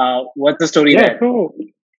out. What's the story Yeah.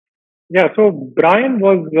 there? So Brian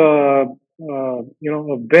was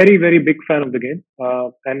a very, very big fan of the game,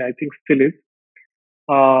 and I think still is.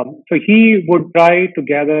 So he would try to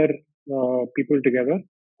gather people together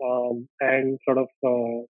and sort of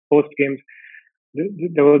host games.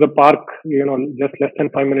 There was a park, just less than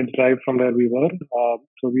 5 minutes drive from where we were.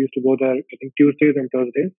 So we used to go there, I think Tuesdays and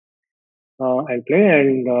Thursdays, and play.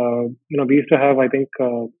 And we used to have, I think,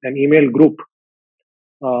 an email group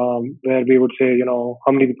where we would say,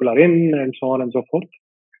 how many people are in, and so on and so forth.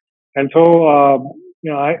 And so,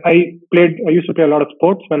 I used to play a lot of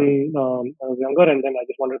sports when I was younger, and then I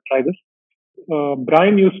just wanted to try this.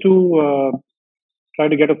 Brian used to try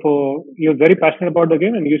to get he was very passionate about the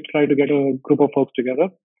game and he used to try to get a group of folks together.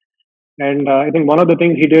 And I think one of the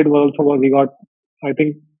things he did was he got, I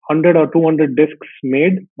think, 100 or 200 discs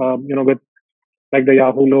made, with like the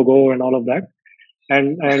Yahoo logo and all of that,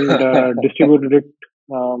 and distributed it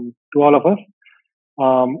to all of us.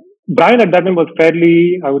 Brian at that time was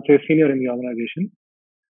fairly, I would say, senior in the organization,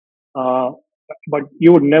 uh, but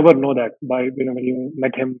you would never know that by when you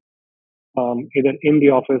met him, either in the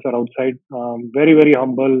office or outside. Very, very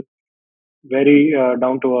humble, very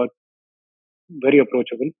down to earth, very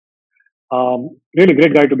approachable. Really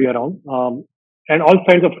great guy to be around. And all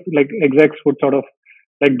kinds of like execs would sort of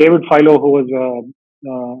like David Philo, who was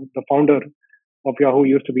the founder of Yahoo,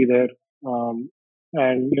 used to be there,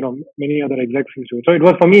 and many other execs used to. So it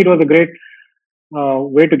was for me, it was a great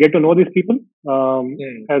way to get to know these people,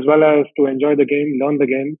 Hmm. as well as to enjoy the game, learn the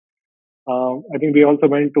game. I think we also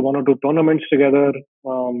went to one or two tournaments together.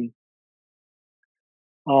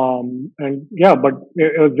 And yeah, but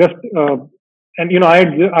it was just and I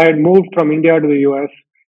had moved from India to the US.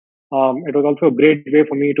 It was also a great way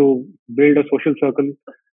for me to build a social circle.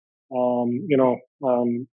 Um, you know,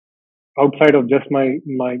 um, outside of just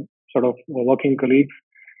my sort of working colleagues.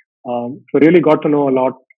 So really got to know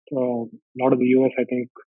lot of the US, I think,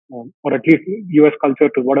 or at least US culture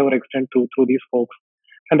to whatever extent through these folks.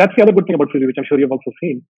 And that's the other good thing about Fiji, which I'm sure you've also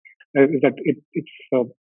seen, is that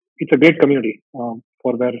it's a great community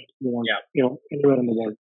for where you want, Yeah. anywhere in the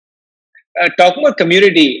world. Talking about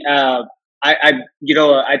community,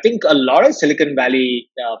 I think a lot of Silicon Valley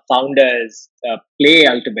founders play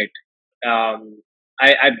Ultimate. Um,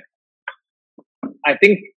 I, I I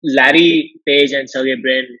think Larry Page and Sergey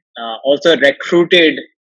Brin also recruited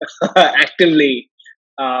actively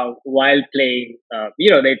while playing.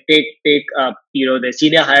 They take the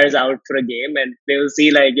senior hires out for a game, and they will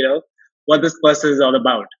see what this person is all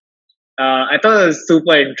about. I thought it was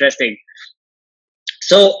super interesting.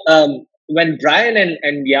 So when Brian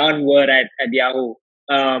and Jan were at Yahoo,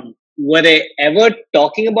 were they ever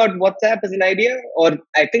talking about WhatsApp as an idea? Or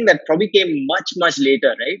I think that probably came much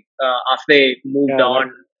later, right? After they moved Yeah,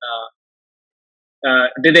 on.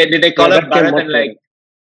 Did they yeah, call up that came Bharat much and later.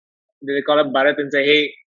 did they call up Bharat and say,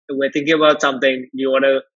 hey, we're thinking about something. Do you want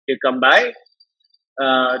to come by?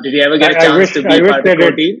 Did you ever get a I chance wish to I be wish part of the they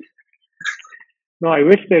core did. team? No, I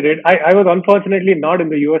wish they did. I was unfortunately not in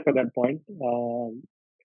the US at that point,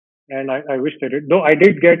 and I wish they did. Though I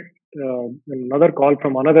did get another call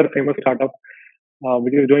from another famous startup,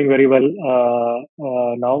 which is doing very well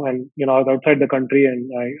now. And I was outside the country, and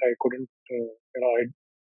I couldn't, I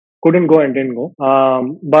couldn't go and didn't go.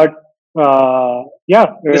 But yeah,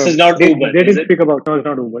 This is not Uber, they is didn't it? speak about. No, it's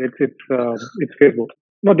not Uber. It's Facebook.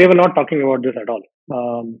 No, they were not talking about this at all.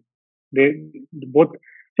 They both.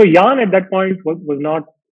 So Jan at that point was not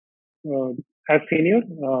uh, as senior.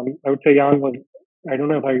 I would say Jan was. I don't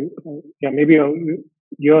know if yeah, maybe a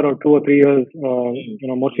year or 2 or 3 years,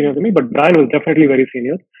 more senior than me. But Brian was definitely very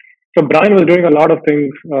senior. So Brian was doing a lot of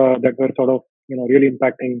things that were sort of, really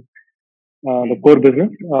impacting the core business.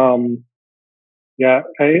 Yeah,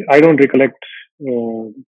 I don't recollect uh,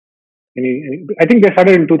 I think they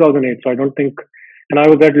started in 2008, so I don't think, and I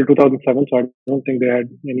was there till 2007, so I don't think they had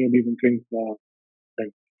any of these things.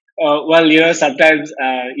 Then. Well, sometimes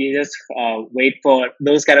you just wait for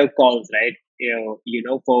those kind of calls, right?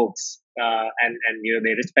 Folks, and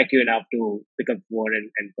they respect you enough to pick up the phone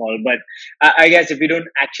and call. But I guess if you don't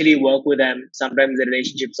actually work with them, sometimes the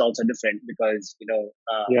relationship's also different because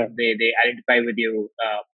Yeah, they identify with you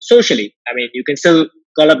socially. I mean, you can still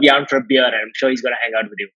call up Jan for a beer, and I'm sure he's gonna hang out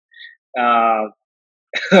with you.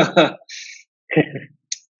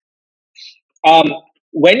 Um,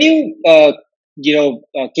 when you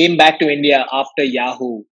came back to India after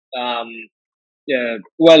Yahoo, um,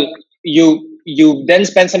 well, you then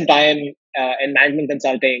spent some time in management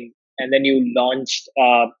consulting, and then you launched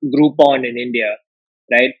Groupon in India,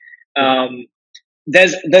 right? mhm. Um,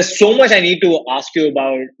 there's so much I need to ask you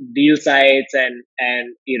about deal sites and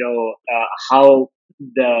how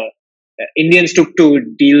the Indians took to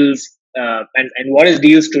deals and what is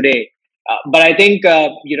deals today. But I think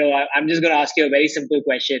I'm just going to ask you a very simple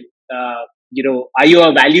question. Are you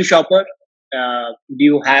a value shopper? Do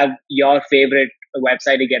you have your favorite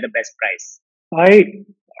website to get the best price?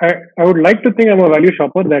 I, I would like to think I'm a value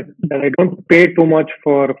shopper that I don't pay too much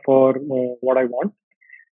for what I want,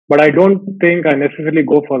 but I don't think I necessarily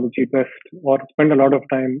go for the cheapest or spend a lot of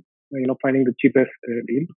time finding the cheapest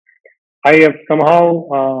deal. I have somehow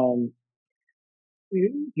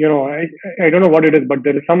I don't know what it is, but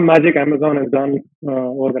there is some magic Amazon has done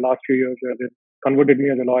over the last few years where they converted me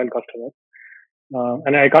as a loyal customer.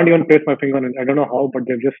 And I can't even place my finger on it. I don't know how, but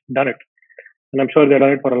they've just done it. And I'm sure they've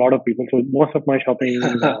done it for a lot of people. So most of my shopping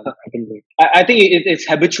happens there. I think it's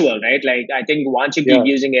habitual, right? Like I think once you keep Yeah.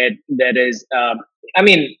 using it, there is. I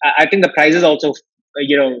mean, I think the prices also.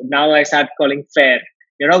 Now I start calling fair.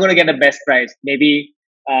 You're not going to get the best price. Maybe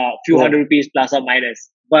a few Yeah. hundred rupees plus or minus,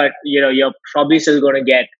 but you're probably still going to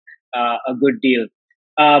get a good deal.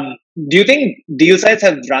 Um, do you think deal sites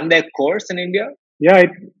have run their course in India? Yeah,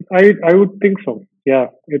 I would think so. Yeah,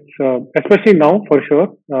 it's especially now for sure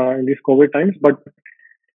in these COVID times. But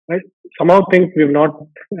I somehow think we've not.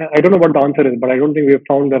 I don't know what the answer is, but I don't think we've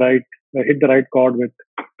found the right hit the right chord with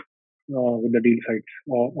the deal sites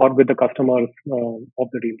or with the customers of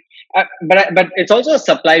the deals. But it's also a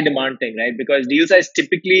supply demand thing, right? Because deal sites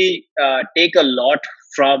typically take a lot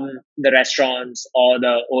from the restaurants or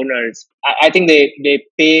the owners. I think they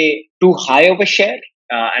pay too high of a share,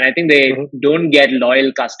 and I think they Hmm. don't get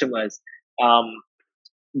loyal customers. Um,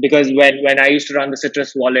 because when I used to run the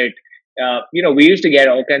Citrus wallet, we used to get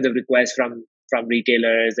all kinds of requests from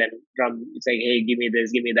retailers and from saying, hey, give me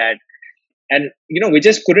this, give me that. And, we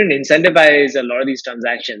just couldn't incentivize a lot of these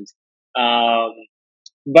transactions. Um,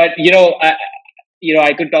 but,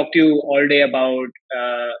 I could talk to you all day about,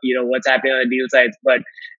 what's happening on the deal sides. But,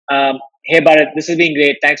 hey, Bharat, this has been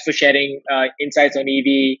great. Thanks for sharing insights on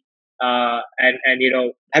EV. And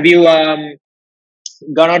have you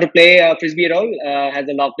gone out to play frisbee at all? Has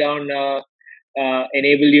the lockdown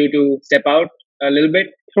enable you to step out a little bit?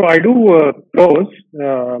 So I do throws.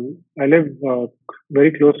 I live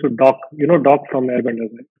very close to Doc. You know Doc from Airbenders,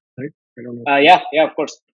 right? I don't know. Yeah, of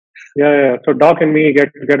course. Yeah. So Doc and me get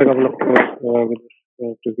a couple of throws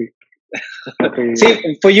with frisbee. Okay,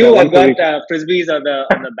 See, for you, I've got frisbees on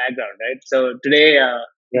the background, right? So today,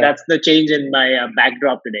 that's the change in my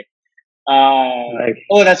backdrop today. Nice.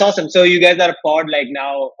 Oh, that's awesome. So you guys are a pod like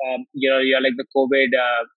now. You're like the COVID.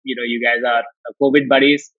 You guys are COVID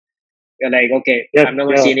buddies. You're like, okay, Yes, I'm not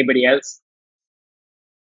going to see anybody else.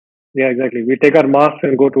 Yeah, exactly. We take our masks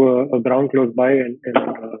and go to a ground close by and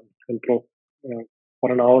throw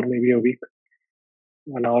for an hour, maybe a week,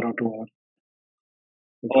 an hour or 2 hours.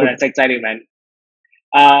 Oh, that's exciting, man.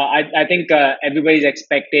 I think everybody's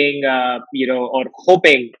expecting, or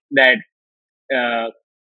hoping that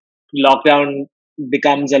lockdown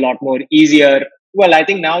becomes a lot more easier. Well, I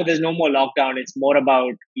think now there's no more lockdown. It's more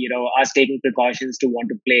about us taking precautions to want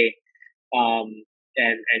to play, um,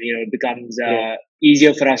 and it becomes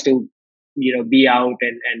easier for us to be out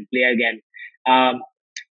and play again.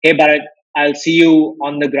 Hey, Bharat, I'll see you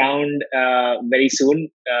on the ground very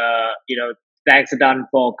soon. Thanks a ton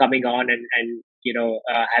for coming on and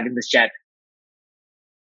having this chat.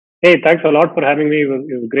 Hey, thanks a lot for having me. It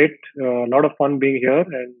was great. A lot of fun being here,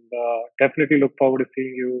 and definitely look forward to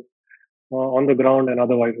seeing you on the ground and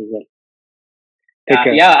otherwise as well. Take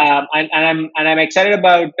care. And I'm excited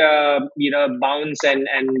about bounce and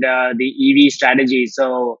the EV strategy.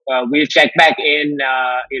 So we'll check back in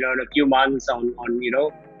in a few months on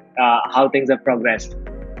how things have progressed.